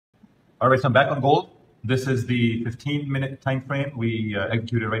All right, so I'm back on gold. This is the 15-minute time frame. We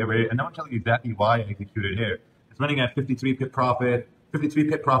executed right away, and now I'm telling you exactly why I executed here. It's running at 53 pip profit,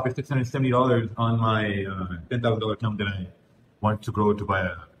 $670 on my $10,000 account that I want to grow to buy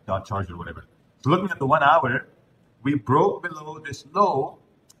a Dodge Charger or whatever. So looking at the 1 hour, we broke below this low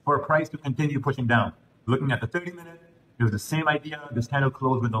for a price to continue pushing down. Looking at the 30-minute, it was the same idea. This candle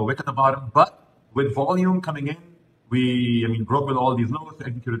closed with no wick at the bottom, but with volume coming in, we broke with all these lows,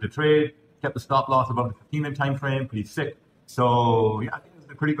 executed the trade, kept the stop loss above the 15-minute time frame, pretty sick. So yeah, I think it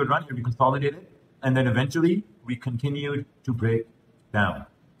was a pretty good run here. We consolidated, and then eventually we continued to break down.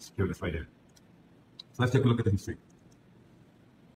 Secure this right here. So let's take a look at the history.